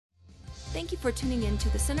Thank you for tuning in to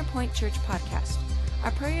the Centerpoint Church podcast.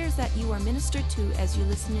 Our prayer is that you are ministered to as you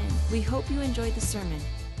listen in. We hope you enjoy the sermon.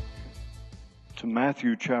 To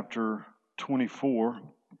Matthew chapter 24.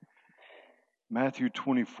 Matthew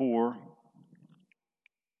 24.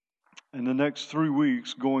 In the next 3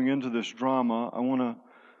 weeks going into this drama, I want to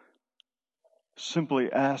simply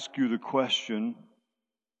ask you the question,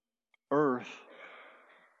 earth,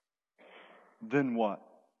 then what?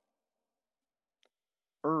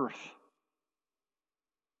 Earth,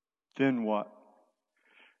 then what?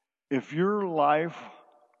 If your life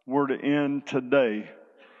were to end today,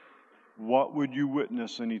 what would you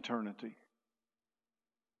witness in eternity?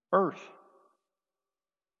 Earth.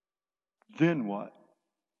 Then what?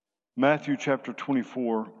 Matthew chapter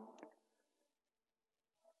 24.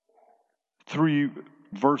 3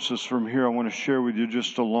 verses from here I want to share with you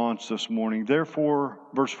just to launch this morning. Therefore,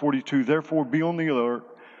 verse 42, therefore be on the alert,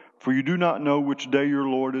 for you do not know which day your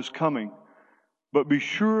Lord is coming. But be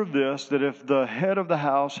sure of this, that if the head of the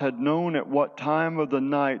house had known at what time of the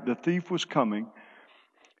night the thief was coming,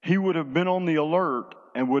 he would have been on the alert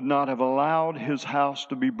and would not have allowed his house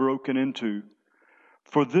to be broken into.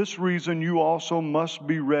 For this reason you also must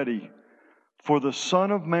be ready, for the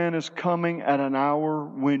Son of Man is coming at an hour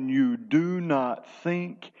when you do not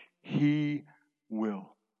think He will.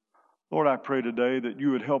 Lord, I pray today that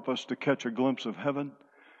you would help us to catch a glimpse of heaven.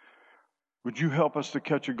 Would you help us to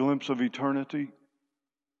catch a glimpse of eternity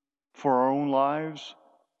for our own lives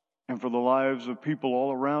and for the lives of people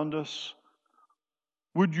all around us?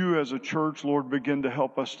 Would you as a church, Lord, begin to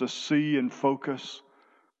help us to see and focus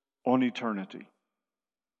on eternity?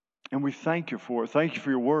 And we thank you for it. Thank you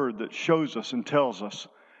for your word that shows us and tells us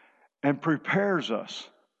and prepares us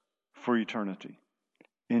for eternity.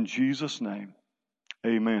 In Jesus' name,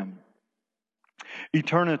 amen.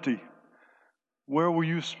 Eternity. Where will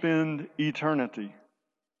you spend eternity?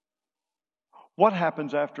 What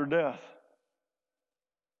happens after death?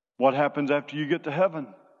 What happens after you get to heaven?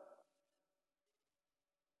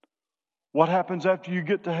 What happens after you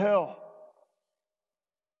get to hell?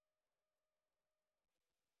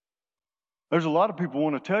 There's a lot of people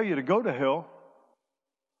who want to tell you to go to hell,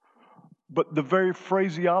 but the very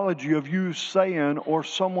phraseology of you saying or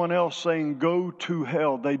someone else saying go to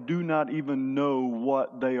hell, they do not even know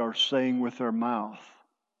what they are saying with their mouth.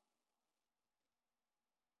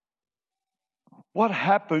 What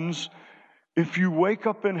happens if you wake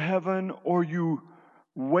up in heaven or you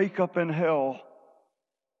wake up in hell?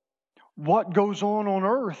 What goes on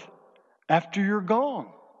earth after you're gone?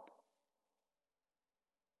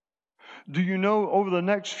 Do you know over the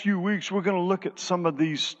next few weeks we're going to look at some of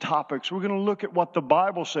these topics. We're going to look at what the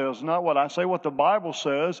Bible says, not what I say, what the Bible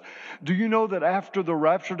says. Do you know that after the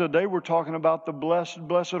rapture today we're talking about the blessed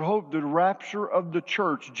hope, the rapture of the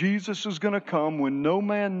church. Jesus is going to come when no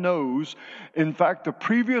man knows. In fact, the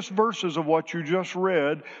previous verses of what you just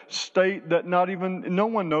read state that no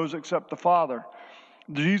one knows except the Father.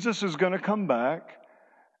 Jesus is going to come back.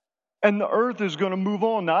 And the earth is going to move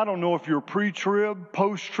on. Now, I don't know if you're pre-trib,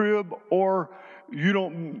 post-trib, or you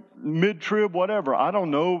don't mid-trib, whatever. I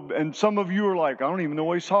don't know. And some of you are like, I don't even know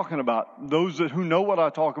what he's talking about. Those who know what I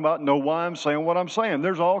talk about know why I'm saying what I'm saying.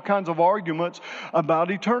 There's all kinds of arguments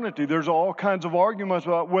about eternity. There's all kinds of arguments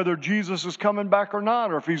about whether Jesus is coming back or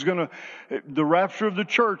not, or if he's going to, the rapture of the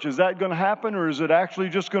church, is that going to happen, or is it actually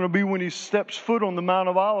just going to be when he steps foot on the Mount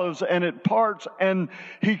of Olives and it parts and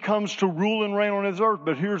he comes to rule and reign on his earth?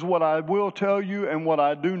 But here's what I will tell you, and what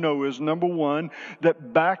I do know is, number one,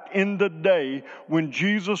 that back in the day when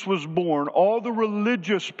Jesus was born, all the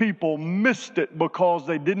religious people missed it because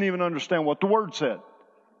they didn't even understand what the Word said.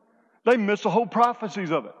 They missed the whole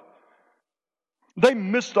prophecies of it. They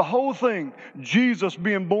missed the whole thing. Jesus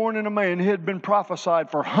being born in a man, he had been prophesied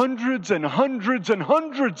for hundreds and hundreds and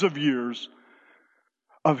hundreds of years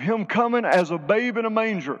of him coming as a babe in a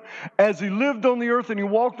manger. As he lived on the earth and he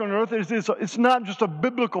walked on earth, it's not just a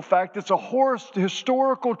biblical fact, it's a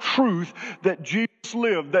historical truth that Jesus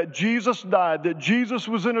lived, that Jesus died, that Jesus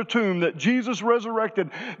was in a tomb, that Jesus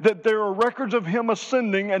resurrected, that there are records of him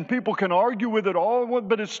ascending, and people can argue with it all,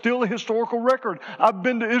 but it's still a historical record. I've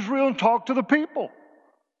been to Israel and talked to the people.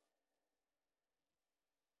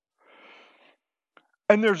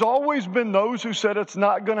 And there's always been those who said it's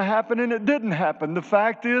not going to happen, and it didn't happen. The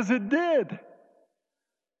fact is, it did.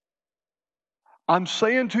 I'm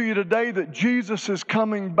saying to you today that Jesus is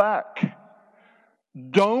coming back.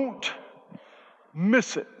 Don't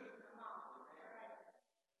miss it.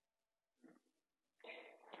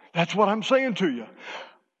 That's what I'm saying to you.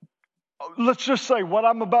 let's just say what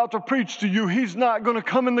I'm about to preach to you, he's not going to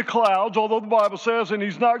come in the clouds, although the Bible says, and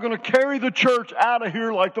he's not going to carry the church out of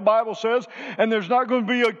here like the Bible says, and there's not going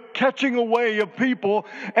to be a catching away of people.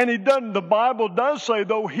 And he doesn't, the Bible does say,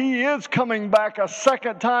 though, he is coming back a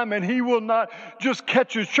second time, and he will not just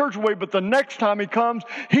catch his church away, but the next time he comes,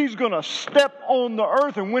 he's going to step on the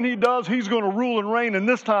earth. And when he does, he's going to rule and reign. And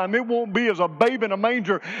this time it won't be as a babe in a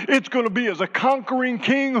manger. It's going to be as a conquering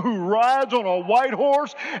king who rides on a white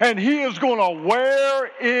horse, and he is going to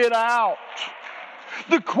wear it out.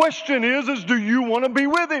 The question is do you want to be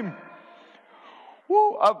with him?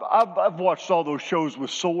 Woo, I've watched all those shows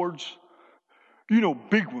with swords. You know,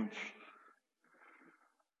 big ones.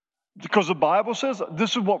 Because the Bible says,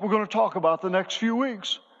 this is what we're going to talk about the next few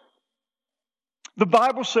weeks. The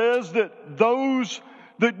Bible says that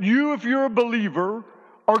that you, if you're a believer,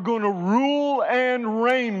 are going to rule and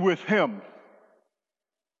reign with him.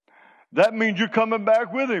 That means you're coming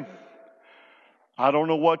back with him. I don't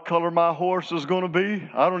know what color my horse is going to be.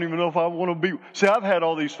 I don't even know if I want to be. See, I've had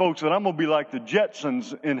all these folks that I'm going to be like the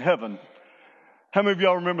Jetsons in heaven. How many of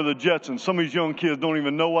y'all remember the Jetsons? Some of these young kids don't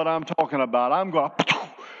even know what I'm talking about. I'm going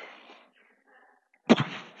to...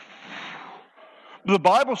 The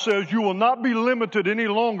Bible says you will not be limited any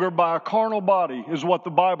longer by a carnal body, is what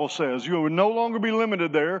the Bible says. You will no longer be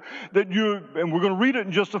limited there. And we're going to read it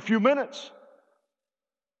in just a few minutes.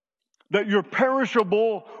 That your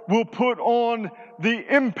perishable will put on the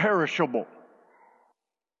imperishable.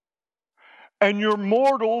 And your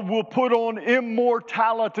mortal will put on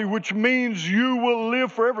immortality, which means you will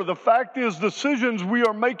live forever. The fact is, decisions we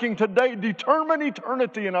are making today determine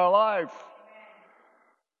eternity in our life.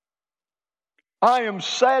 I am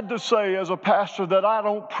sad to say as a pastor that I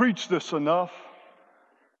don't preach this enough.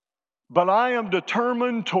 But I am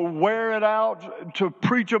determined to wear it out, to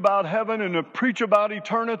preach about heaven and to preach about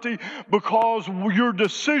eternity, because your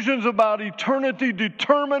decisions about eternity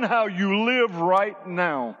determine how you live right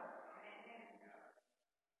now.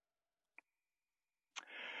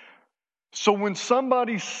 So when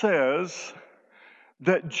somebody says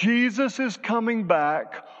that Jesus is coming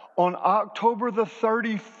back on October the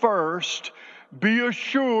 31st, be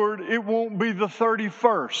assured it won't be the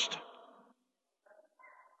 31st.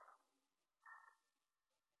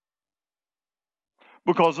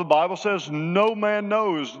 Because the Bible says no man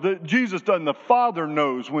knows. That Jesus doesn't. The Father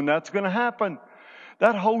knows when that's going to happen.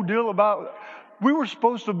 That whole deal about, we were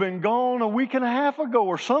supposed to have been gone a week and a half ago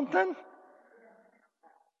or something.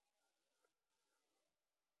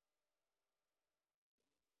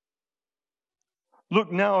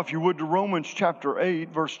 Look now, if you would, to Romans chapter 8,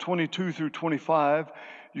 verse 22 through 25.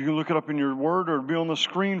 You can look it up in your word or it'll be on the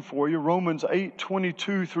screen for you. Romans 8,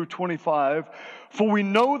 22 through 25. For we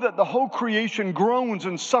know that the whole creation groans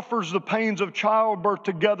and suffers the pains of childbirth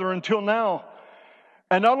together until now.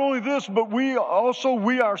 And not only this, but we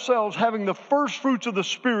ourselves, having the first fruits of the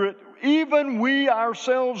Spirit, even we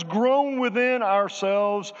ourselves groan within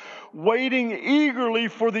ourselves, waiting eagerly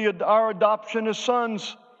for our adoption as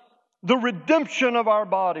sons, the redemption of our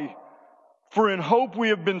body. For in hope we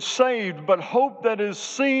have been saved, but hope that is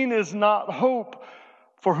seen is not hope.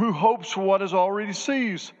 For who hopes for what is already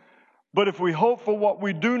sees? But if we hope for what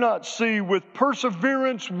we do not see, with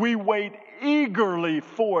perseverance we wait eagerly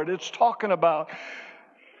for it. It's talking about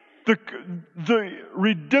the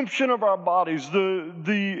redemption of our bodies,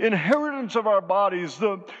 the inheritance of our bodies,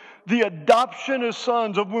 the adoption as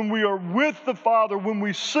sons, of when we are with the Father, when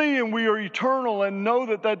we see and we are eternal and know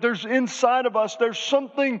that there's inside of us, there's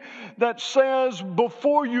something that says,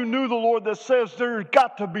 before you knew the Lord, that says there's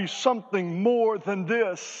got to be something more than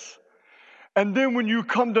this. And then when you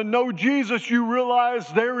come to know Jesus, you realize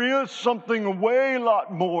there is something way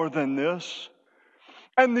lot more than this.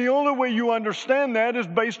 And the only way you understand that is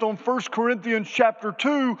based on 1 Corinthians chapter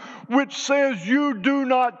 2, which says you do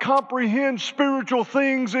not comprehend spiritual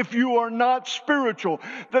things if you are not spiritual.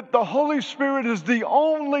 That the Holy Spirit is the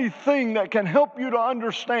only thing that can help you to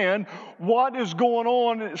understand what is going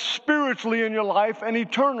on spiritually in your life and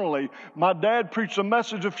eternally. My dad preached a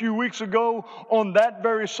message a few weeks ago on that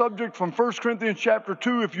very subject from 1 Corinthians chapter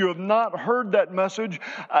 2. If you have not heard that message,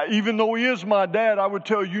 even though he is my dad, I would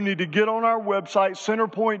tell you need to get on our website,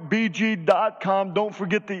 centerpointbg.com. Don't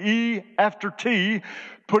forget the E after T.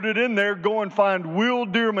 Put it in there. Go and find Will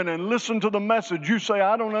Deerman and listen to the message. You say,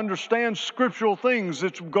 I don't understand scriptural things.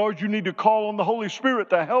 It's because you need to call on the Holy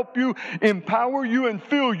Spirit to help you, empower you, and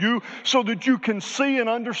fill you so that you can see and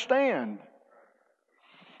understand.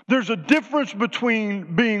 There's a difference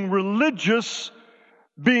between being religious,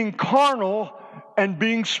 being carnal, and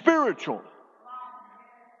being spiritual.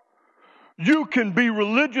 You can be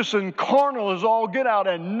religious and carnal as all get out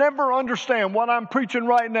and never understand what I'm preaching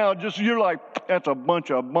right now. Just you're like, that's a bunch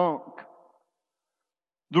of bunk.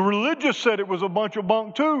 The religious said it was a bunch of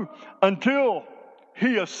bunk too, until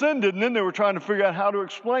He ascended, and then they were trying to figure out how to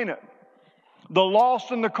explain it. The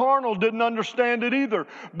lost and the carnal didn't understand it either.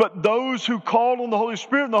 But those who called on the Holy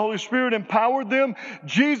Spirit and the Holy Spirit empowered them,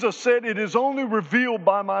 Jesus said, it is only revealed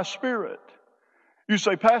by my Spirit. You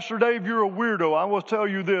say, Pastor Dave, you're a weirdo. I will tell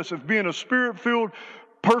you this. If being a Spirit-filled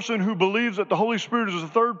person who believes that the Holy Spirit is the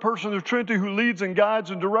third person of the Trinity who leads and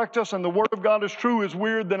guides and directs us and the Word of God is true is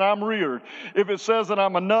weird, then I'm weird. If it says that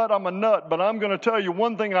I'm a nut, I'm a nut. But I'm going to tell you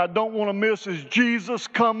one thing I don't want to miss is Jesus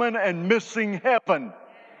coming and missing heaven.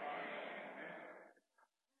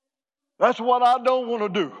 That's what I don't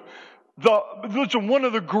want to do. Listen, one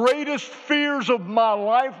of the greatest fears of my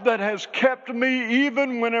life that has kept me,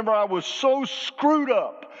 even whenever I was so screwed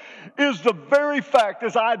up, is the very fact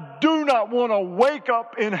is I do not want to wake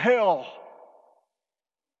up in hell.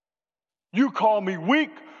 You call me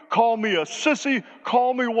weak, call me a sissy,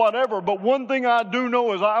 call me whatever, but one thing I do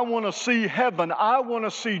know is I want to see heaven. I want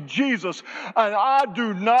to see Jesus, and I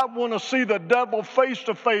do not want to see the devil face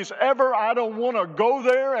to face ever. I don't want to go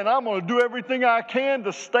there, and I'm going to do everything I can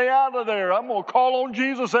to stay out of there. I'm going to call on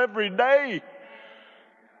Jesus every day.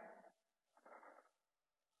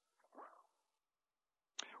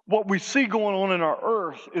 What we see going on in our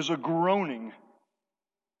earth is a groaning.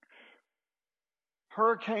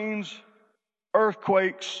 Hurricanes,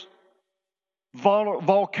 earthquakes,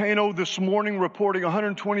 volcano this morning reporting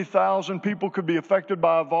 120,000 people could be affected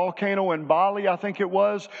by a volcano in Bali, I think it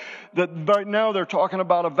was. That right now they're talking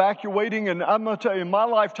about evacuating. And I'm going to tell you, in my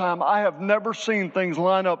lifetime, I have never seen things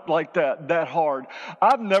line up like that hard.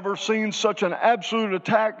 I've never seen such an absolute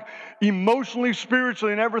attack emotionally,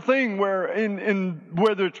 spiritually, and everything where in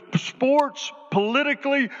whether it's sports,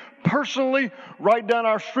 politically, personally, right down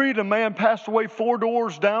our street, a man passed away 4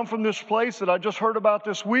 doors down from this place that I just heard about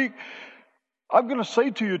this week. I'm going to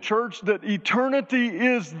say to you, church, that eternity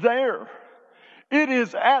is there. It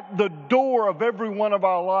is at the door of every one of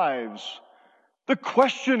our lives. The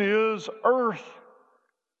question is, earth,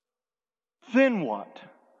 then what?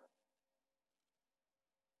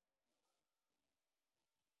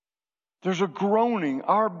 There's a groaning.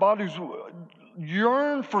 Our bodies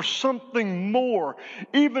yearn for something more.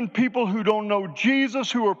 Even people who don't know Jesus,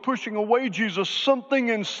 who are pushing away Jesus, something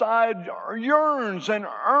inside yearns and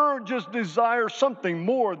just desires something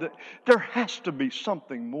more. That there has to be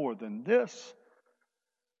something more than this.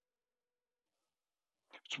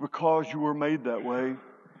 It's because you were made that way.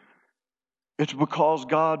 It's because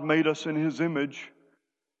God made us in His image.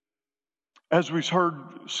 As we heard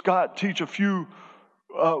Scott teach a few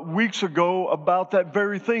weeks ago about that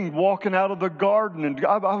very thing, walking out of the garden. And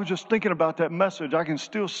I was just thinking about that message. I can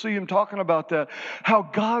still see him talking about that. How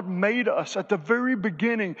God made us at the very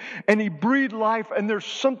beginning and He breathed life, and there's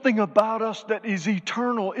something about us that is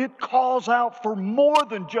eternal. It calls out for more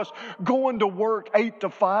than just going to work 8 to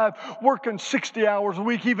 5, working 60 hours a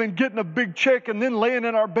week, even getting a big check and then laying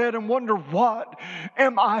in our bed and wonder, what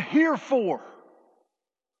am I here for?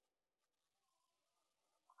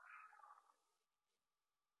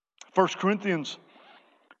 1 Corinthians,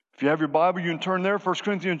 if you have your Bible, you can turn there. 1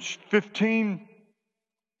 Corinthians 15,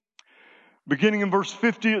 beginning in verse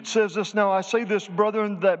 50, it says this, "Now I say this,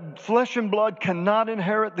 brethren, that flesh and blood cannot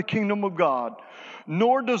inherit the kingdom of God,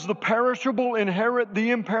 nor does the perishable inherit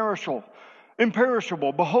the imperishable.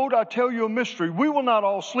 Behold, I tell you a mystery. We will not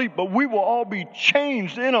all sleep, but we will all be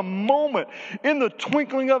changed in a moment, in the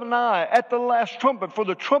twinkling of an eye, at the last trumpet. For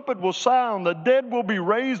the trumpet will sound, the dead will be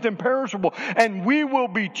raised imperishable, and we will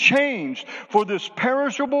be changed. For this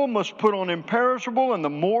perishable must put on imperishable, and the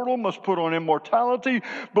mortal must put on immortality.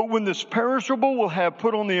 But when this perishable will have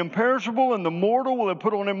put on the imperishable, and the mortal will have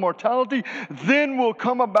put on immortality, then will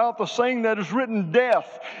come about the saying that is written,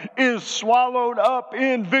 death is swallowed up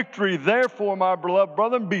in victory. Therefore, my beloved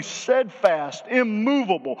brethren, be steadfast,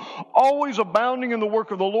 immovable, always abounding in the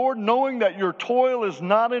work of the Lord, knowing that your toil is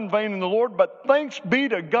not in vain in the Lord. But thanks be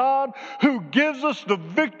to God who gives us the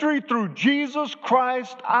victory through Jesus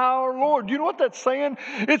Christ our Lord." You know what that's saying?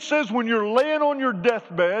 It says when you're laying on your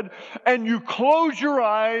deathbed and you close your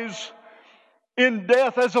eyes in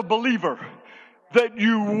death as a believer, that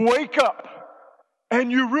you wake up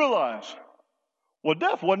and you realize, well,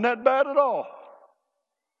 death wasn't that bad at all.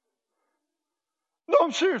 No,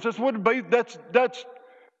 I'm serious. That's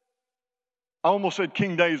I almost said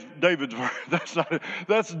King David's version.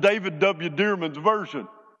 That's David W. Deerman's version.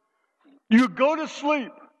 You go to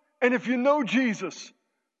sleep, and if you know Jesus,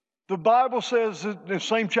 the Bible says in the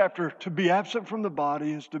same chapter, to be absent from the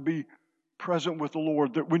body is to be present with the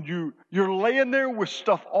Lord. That when you're laying there with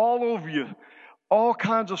stuff all over you, all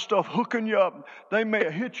kinds of stuff hooking you up, they may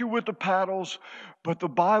hit you with the paddles, but the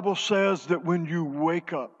Bible says that when you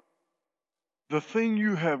wake up, the thing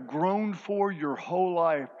you have groaned for your whole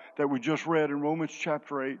life that we just read in Romans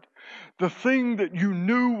chapter 8, the thing that you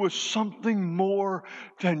knew was something more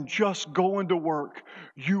than just going to work,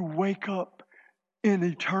 you wake up in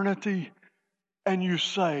eternity and you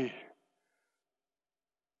say,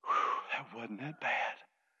 that wasn't that bad.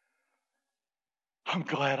 I'm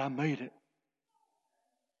glad I made it.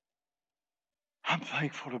 I'm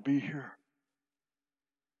thankful to be here.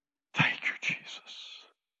 Thank you, Jesus.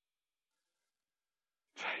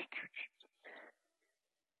 Thank you, Jesus.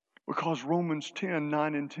 Because Romans 10,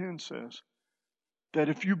 9 and 10 says that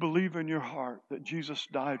if you believe in your heart that Jesus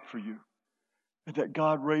died for you and that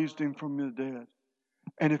God raised him from the dead,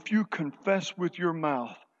 and if you confess with your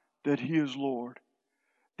mouth that he is Lord,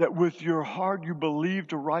 that with your heart you believe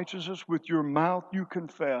to righteousness, with your mouth you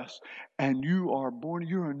confess, and you are born,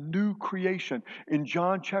 you're a new creation. In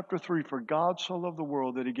John chapter 3, for God so loved the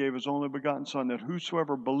world that he gave his only begotten Son, that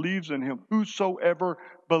whosoever believes in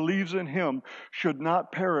him should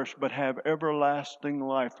not perish but have everlasting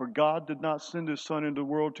life. For God did not send his Son into the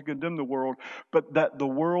world to condemn the world, but that the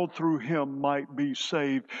world through him might be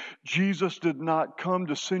saved. Jesus did not come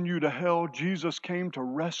to send you to hell. Jesus came to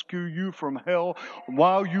rescue you from hell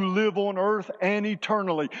while you live on earth and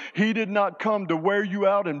eternally. He did not come to wear you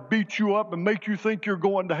out and beat you up and make you think you're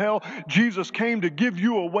going to hell. Jesus came to give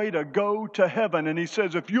you a way to go to heaven. And he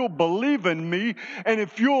says, if you'll believe in me, and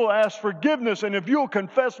if you'll ask forgiveness, and if you'll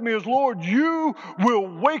confess me as Lord, you will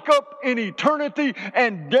wake up in eternity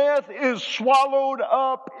and death is swallowed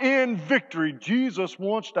up in victory. Jesus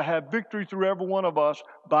wants to have victory through every one of us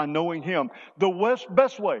by knowing him. The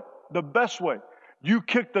best way you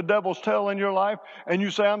kick the devil's tail in your life and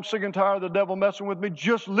you say, I'm sick and tired of the devil messing with me.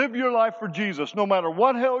 Just live your life for Jesus. No matter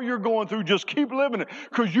what hell you're going through, just keep living it,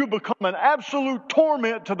 because you become an absolute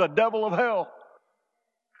torment to the devil of hell.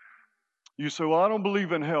 You say, well, I don't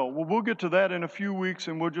believe in hell. Well, we'll get to that in a few weeks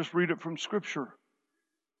and we'll just read it from Scripture.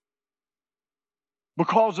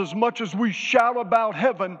 Because as much as we shout about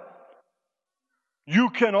heaven,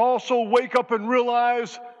 you can also wake up and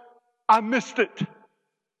realize, I missed it.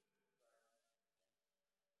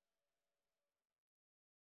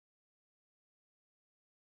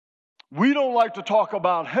 We don't like to talk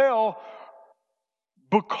about hell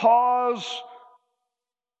because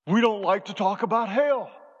we don't like to talk about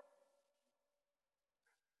hell.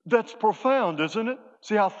 That's profound, isn't it?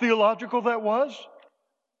 See how theological that was?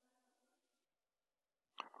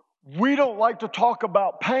 We don't like to talk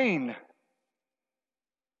about pain.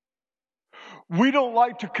 We don't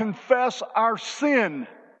like to confess our sin.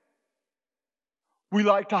 We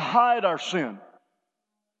like to hide our sin.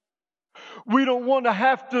 We don't want to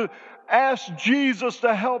have to ask Jesus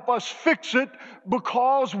to help us fix it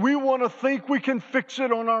because we want to think we can fix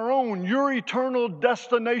it on our own. Your eternal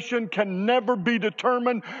destination can never be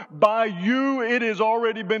determined by you. It has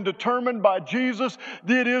already been determined by Jesus.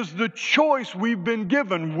 It is the choice we've been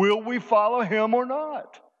given. Will we follow him or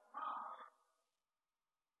not?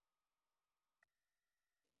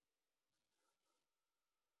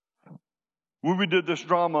 When we did this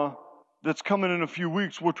drama that's coming in a few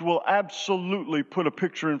weeks, which will absolutely put a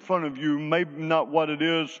picture in front of you, maybe not what it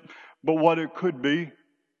is, but what it could be.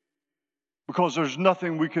 Because there's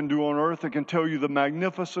nothing we can do on earth that can tell you the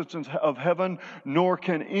magnificence of heaven, nor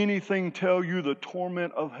can anything tell you the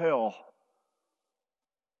torment of hell.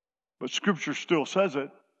 But Scripture still says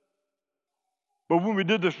it. But when we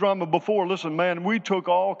did this drama before, listen, man, we took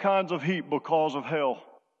all kinds of heat because of hell.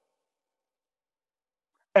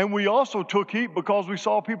 And we also took heat because we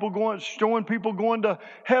saw showing people going to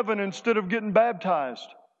heaven instead of getting baptized.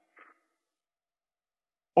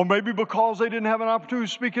 Or maybe because they didn't have an opportunity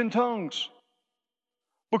to speak in tongues.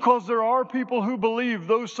 Because there are people who believe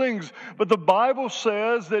those things. But the Bible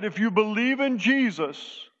says that if you believe in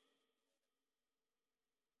Jesus,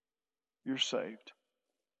 you're saved.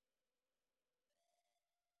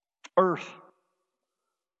 Earth.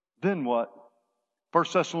 Then what? 1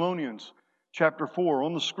 Thessalonians chapter 4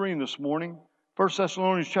 on the screen this morning. 1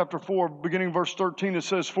 Thessalonians chapter 4, beginning verse 13, it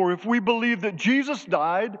says, for if we believe that Jesus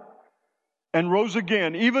died and rose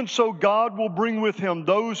again, even so God will bring with him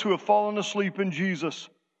those who have fallen asleep in Jesus.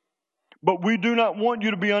 But we do not want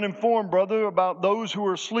you to be uninformed, brother, about those who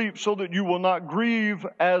are asleep, so that you will not grieve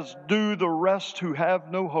as do the rest who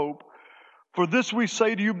have no hope. For this we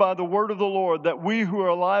say to you by the word of the Lord, that we who are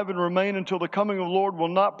alive and remain until the coming of the Lord will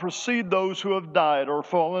not precede those who have died or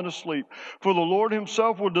fallen asleep. For the Lord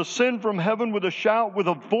himself will descend from heaven with a shout, with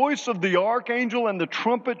a voice of the archangel and the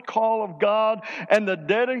trumpet call of God, and the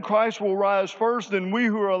dead in Christ will rise first, and we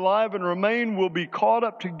who are alive and remain will be caught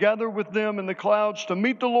up together with them in the clouds to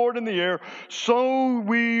meet the Lord in the air. So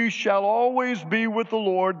we shall always be with the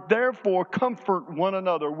Lord. Therefore, comfort one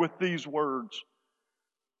another with these words.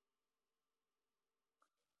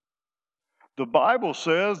 The Bible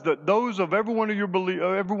says that those of every one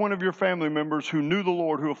of your family members who knew the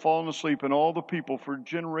Lord, who have fallen asleep, and all the people for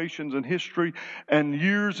generations in history and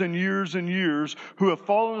years and years and years who have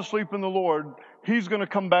fallen asleep in the Lord, he's going to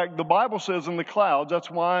come back. The Bible says in the clouds.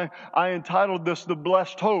 That's why I entitled this The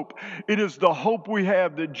Blessed Hope. It is the hope we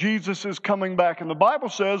have that Jesus is coming back. And the Bible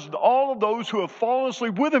says that all of those who have fallen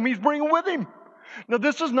asleep with him, he's bringing with him. Now,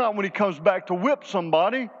 this is not when he comes back to whip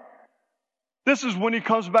somebody. This is when he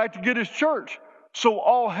comes back to get his church. So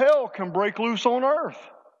all hell can break loose on earth.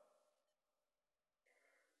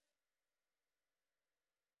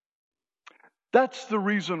 That's the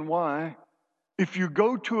reason why if you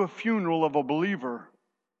go to a funeral of a believer,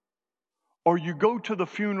 or you go to the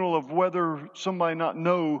funeral of whether somebody not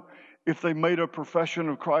know if they made a profession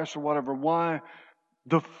of Christ or whatever, why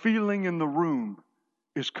the feeling in the room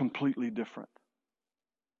is completely different.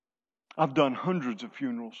 I've done hundreds of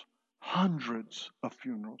funerals.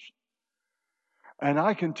 And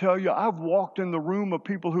I can tell you, I've walked in the room of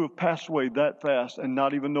people who have passed away that fast and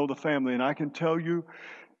not even know the family. And I can tell you,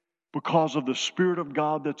 because of the Spirit of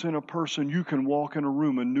God that's in a person, you can walk in a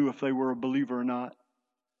room and know if they were a believer or not.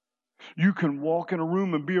 You can walk in a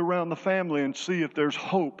room and be around the family and see if there's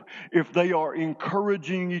hope, if they are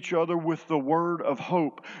encouraging each other with the word of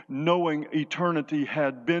hope, knowing eternity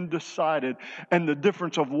had been decided, and the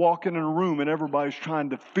difference of walking in a room and everybody's trying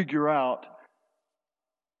to figure out.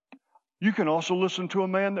 You can also listen to a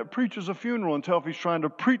man that preaches a funeral and tell if he's trying to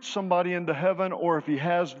preach somebody into heaven or if he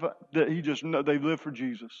has, that he just know they live for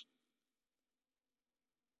Jesus.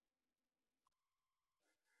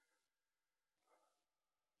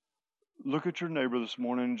 Look at your neighbor this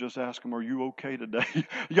morning and just ask him, are you okay today?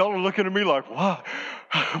 Y'all are looking at me like, what?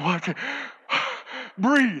 What?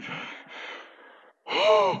 Breathe.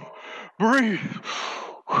 Breathe.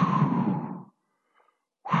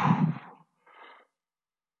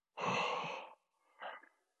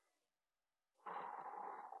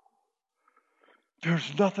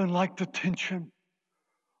 There's nothing like the tension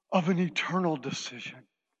of an eternal decision.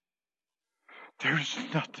 There's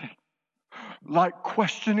nothing like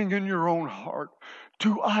questioning in your own heart,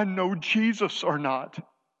 do I know Jesus or not?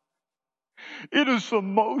 It is the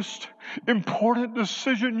most important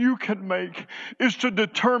decision you can make, is to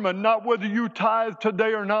determine not whether you tithe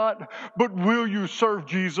today or not, but will you serve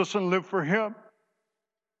Jesus and live for him?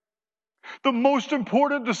 The most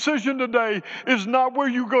important decision today is not where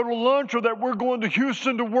you go to lunch or that we're going to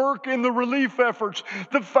Houston to work in the relief efforts.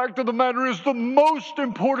 The fact of the matter is, the most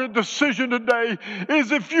important decision today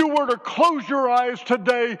is if you were to close your eyes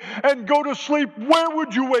today and go to sleep, where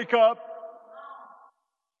would you wake up?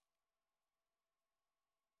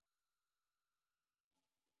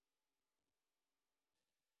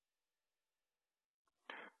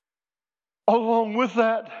 Along with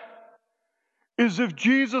that is if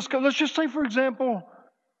Jesus, let's just say, for example,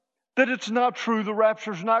 that it's not true, the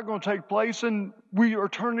rapture's not going to take place, and we are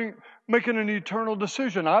making an eternal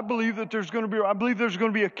decision. I believe that there's going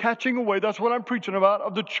to be a catching away. That's what I'm preaching about,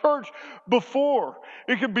 of the church before.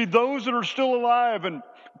 It could be those that are still alive and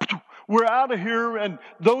we're out of here, and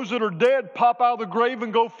those that are dead pop out of the grave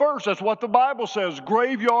and go first. That's what the Bible says.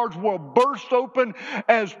 Graveyards will burst open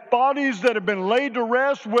as bodies that have been laid to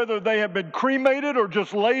rest, whether they have been cremated or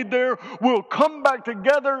just laid there, will come back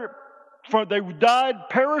together. For they died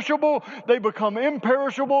perishable, they become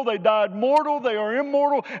imperishable. They died mortal, they are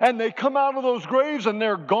immortal, and they come out of those graves and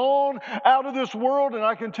they're gone out of this world. And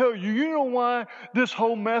I can tell you, you know why this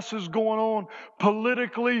whole mess is going on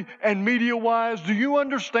politically and media-wise? Do you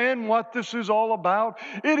understand what this is all about?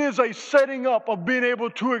 It is a setting up of being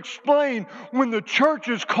able to explain when the church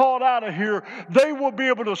is called out of here, they will be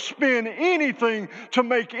able to spin anything to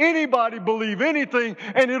make anybody believe anything,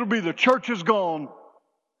 and it'll be the church is gone.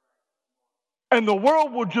 And the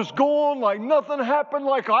world will just go on like nothing happened.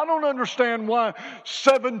 Like, I don't understand why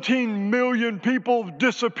 17 million people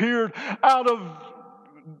disappeared out of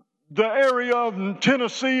the area of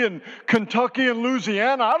Tennessee and Kentucky and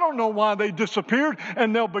Louisiana. I don't know why they disappeared,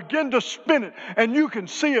 and they'll begin to spin it. And you can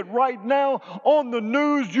see it right now on the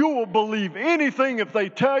news. You will believe anything if they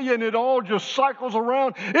tell you, and it all just cycles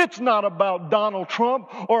around. It's not about Donald Trump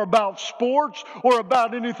or about sports or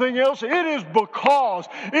about anything else. It is because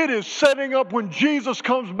it is setting up when Jesus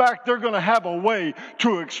comes back, they're going to have a way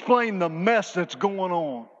to explain the mess that's going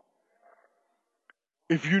on.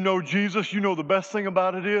 If you know Jesus, you know the best thing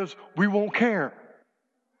about it is we won't care.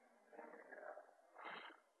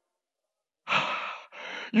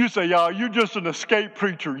 You say, y'all, you're just an escape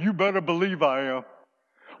preacher. You better believe I am.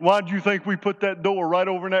 Why do you think we put that door right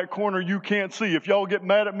over in that corner you can't see? If y'all get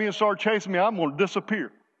mad at me and start chasing me, I'm going to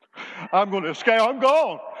disappear. I'm going to escape. I'm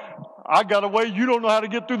gone. I got a way. You don't know how to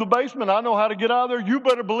get through the basement. I know how to get out of there. You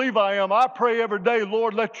better believe I am. I pray every day,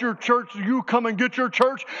 Lord, let your church, you come and get your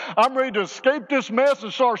church. I'm ready to escape this mess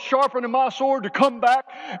and start sharpening my sword to come back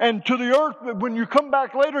and to the earth when you come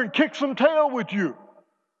back later and kick some tail with you.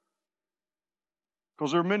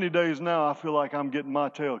 Because there are many days now I feel like I'm getting my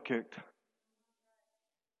tail kicked.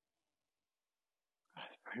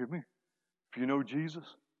 Hear me? If you know Jesus,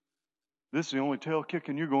 this is the only tail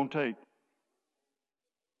kicking you're going to take.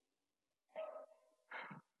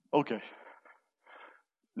 Okay.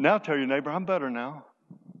 Now tell your neighbor, I'm better now.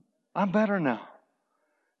 I'm better now.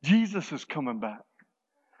 Jesus is coming back.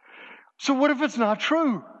 So what if it's not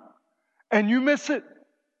true and you miss it?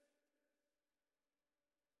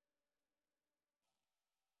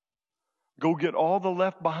 Go get all the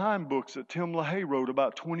Left Behind books that Tim LaHaye wrote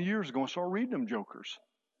about 20 years ago and start reading them jokers.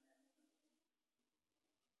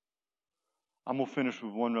 I'm going to finish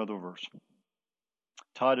with one other verse.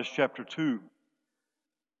 Titus chapter 2.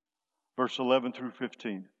 Verse 11 through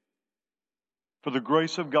 15. For the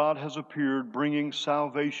grace of God has appeared, bringing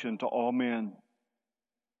salvation to all men.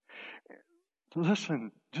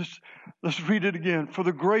 Listen, let's read it again. For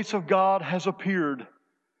the grace of God has appeared,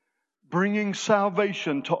 bringing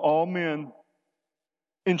salvation to all men,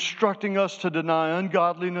 instructing us to deny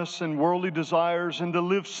ungodliness and worldly desires and to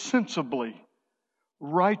live sensibly,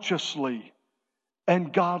 righteously,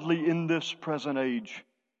 and godly in this present age,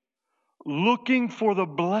 looking for the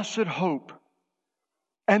blessed hope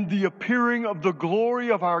and the appearing of the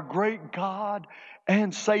glory of our great God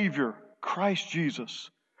and Savior, Christ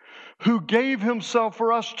Jesus, who gave himself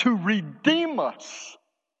for us to redeem us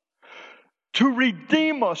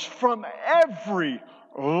from every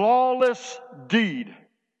lawless deed,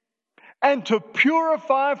 and to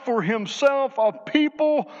purify for himself a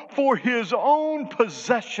people for his own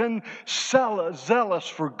possession, zealous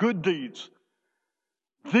for good deeds.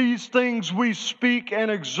 These things we speak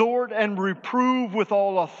and exhort and reprove with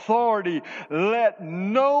all authority. Let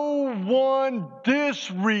no one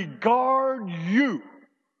disregard you.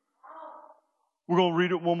 We're going to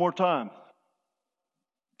read it one more time.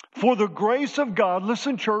 For the grace of God,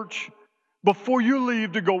 listen, church, before you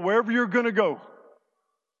leave to go wherever you're going to go.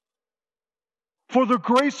 For the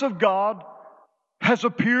grace of God has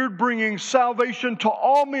appeared, bringing salvation to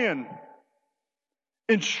all men,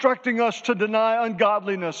 instructing us to deny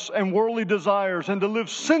ungodliness and worldly desires and to live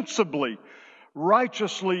sensibly,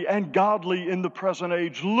 righteously, and godly in the present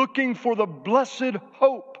age, looking for the blessed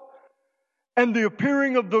hope and the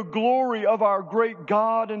appearing of the glory of our great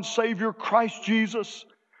God and Savior, Christ Jesus,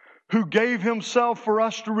 who gave himself for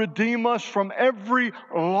us to redeem us from every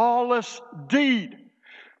lawless deed.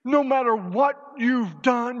 No matter what you've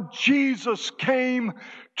done, Jesus came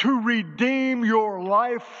to redeem your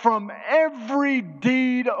life from every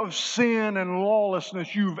deed of sin and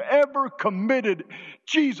lawlessness you've ever committed.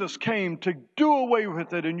 Jesus came to do away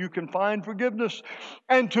with it, and you can find forgiveness,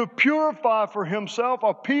 and to purify for himself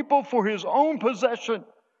a people for his own possession,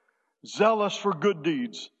 zealous for good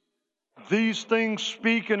deeds. These things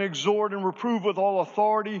speak and exhort and reprove with all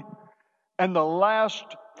authority. And the last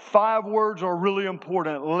 5 words are really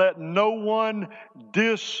important. Let no one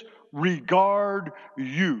disregard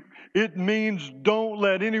you. It means don't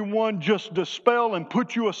let anyone just dispel and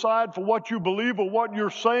put you aside for what you believe or what you're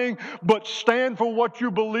saying, but stand for what you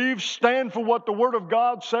believe, stand for what the Word of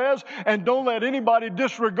God says, and don't let anybody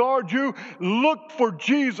disregard you. Look for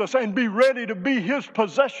Jesus and be ready to be his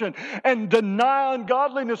possession and deny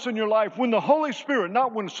ungodliness in your life. When the Holy Spirit,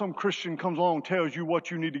 not when some Christian comes along and tells you what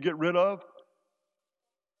you need to get rid of,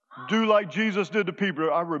 do like Jesus did to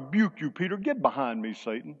Peter. I rebuke you, Peter. Get behind me,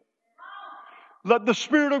 Satan. Let the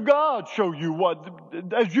Spirit of God show you what.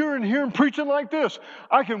 As you're in here and preaching like this,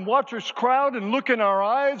 I can watch this crowd and look in our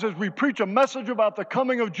eyes as we preach a message about the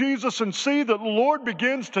coming of Jesus and see that the Lord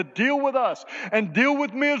begins to deal with us and deal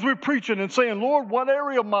with me as we're preaching and saying, Lord, what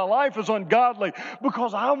area of my life is ungodly?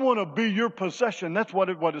 Because I want to be your possession. That's what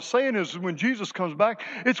it's saying is when Jesus comes back,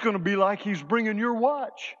 it's going to be like he's bringing your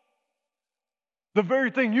watch. The very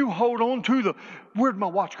thing you hold on to, where'd my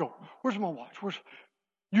watch go? Where's my watch?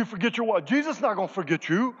 You forget your watch. Jesus is not going to forget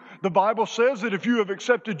you. The Bible says that if you have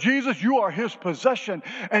accepted Jesus, you are his possession.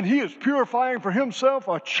 And he is purifying for himself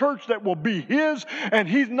a church that will be his. And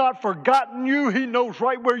he's not forgotten you. He knows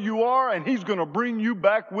right where you are. And he's going to bring you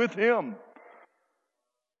back with him.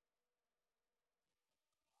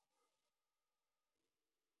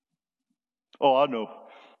 Oh, I know.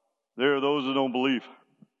 There are those that don't believe.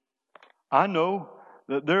 I know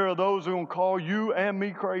that there are those who are going to call you and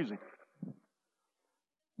me crazy.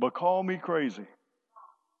 But call me crazy.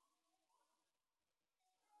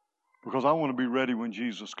 Because I want to be ready when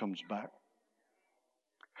Jesus comes back.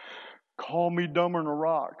 Call me dumber than a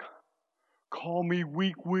rock. Call me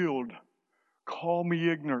weak-willed. Call me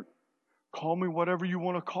ignorant. Call me whatever you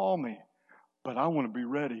want to call me. But I want to be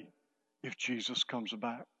ready if Jesus comes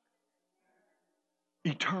back.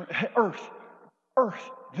 Earth,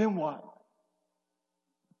 then what?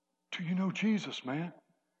 Do you know Jesus, man?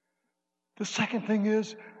 The second thing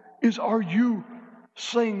is are you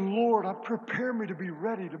saying, Lord, prepare me to be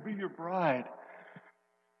ready to be your bride.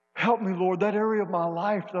 Help me, Lord, that area of my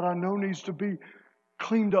life that I know needs to be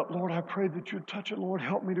cleaned up. Lord, I pray that you'd touch it. Lord,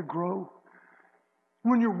 help me to grow.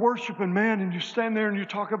 When you're worshiping, man, and you stand there and you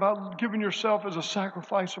talk about giving yourself as a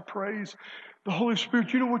sacrifice of praise, the Holy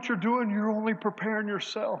Spirit, you know what you're doing? You're only preparing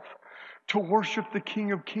yourself to worship the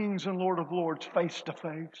King of Kings and Lord of Lords face to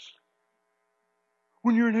face.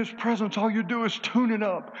 When you're in his presence, all you do is tune it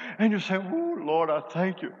up. And you say, oh, Lord, I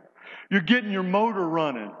thank you. You're getting your motor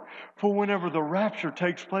running for whenever the rapture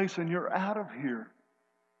takes place and you're out of here.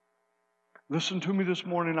 Listen to me this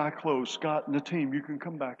morning. I close. Scott and the team, you can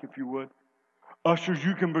come back if you would. Ushers,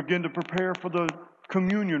 you can begin to prepare for the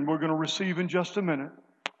communion we're going to receive in just a minute.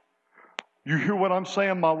 You hear what I'm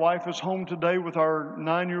saying? My wife is home today with our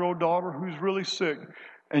 9-year-old daughter who's really sick.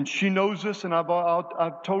 And she knows this, and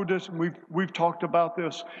I've told this, and we've talked about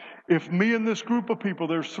this. If me and this group of people,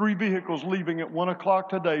 there's 3 vehicles leaving at 1 o'clock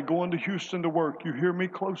today, going to Houston to work. You hear me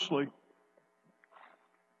closely.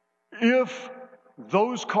 If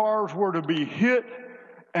those cars were to be hit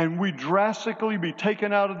and we drastically be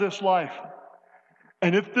taken out of this life,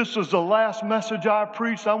 and if this is the last message I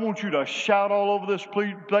preached, I want you to shout all over this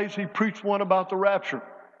place. He preached one about the rapture.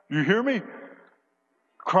 You hear me?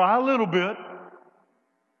 Cry a little bit.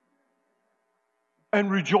 And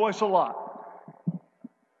rejoice a lot.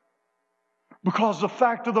 Because the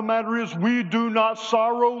fact of the matter is, we do not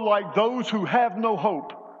sorrow like those who have no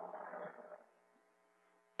hope.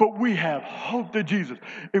 But we have hope to Jesus.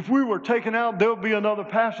 If we were taken out, there would be another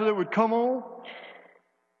pastor that would come on.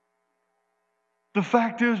 The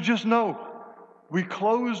fact is, just know, we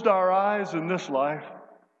closed our eyes in this life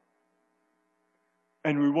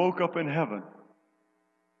and we woke up in heaven.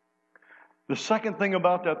 The second thing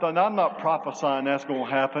about that, and I'm not prophesying that's going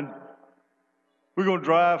to happen. We're going to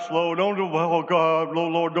drive slow. Don't do, oh God,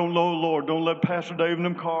 Lord, don't let Pastor Dave in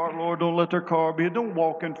them car. Lord, don't let their car be. Don't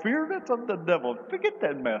walk in fear. That's of the devil. Forget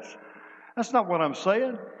that mess. That's not what I'm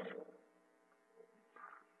saying.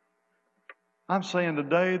 I'm saying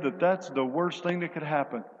today that that's the worst thing that could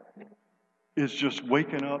happen is just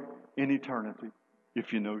waking up in eternity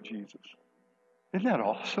if you know Jesus. Isn't that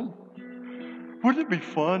awesome? Wouldn't it be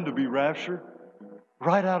fun to be raptured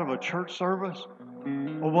right out of a church service?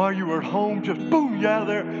 Or while you were at home, just boom, you're out of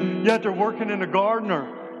there. You're out there working in the garden,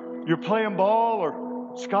 or you're playing ball,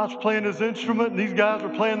 or Scott's playing his instrument, and these guys are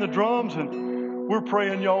playing the drums, and we're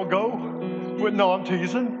praying y'all go. No, I'm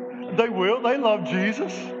teasing. They will. They love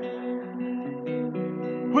Jesus.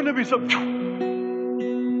 Wouldn't it be so?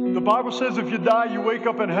 The Bible says if you die, you wake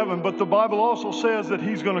up in heaven, but the Bible also says that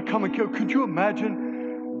he's going to come and kill. Could you imagine?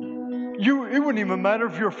 It wouldn't even matter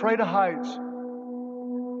if you're afraid of heights,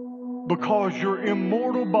 because your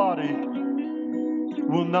immortal body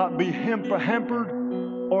will not be hampered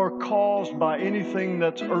or caused by anything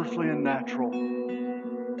that's earthly and natural.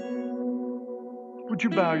 Would you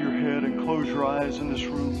bow your head and close your eyes in this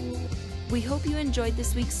room? We hope you enjoyed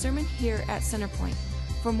this week's sermon here at Centerpoint.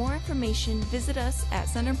 For more information, visit us at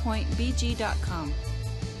centerpointbg.com.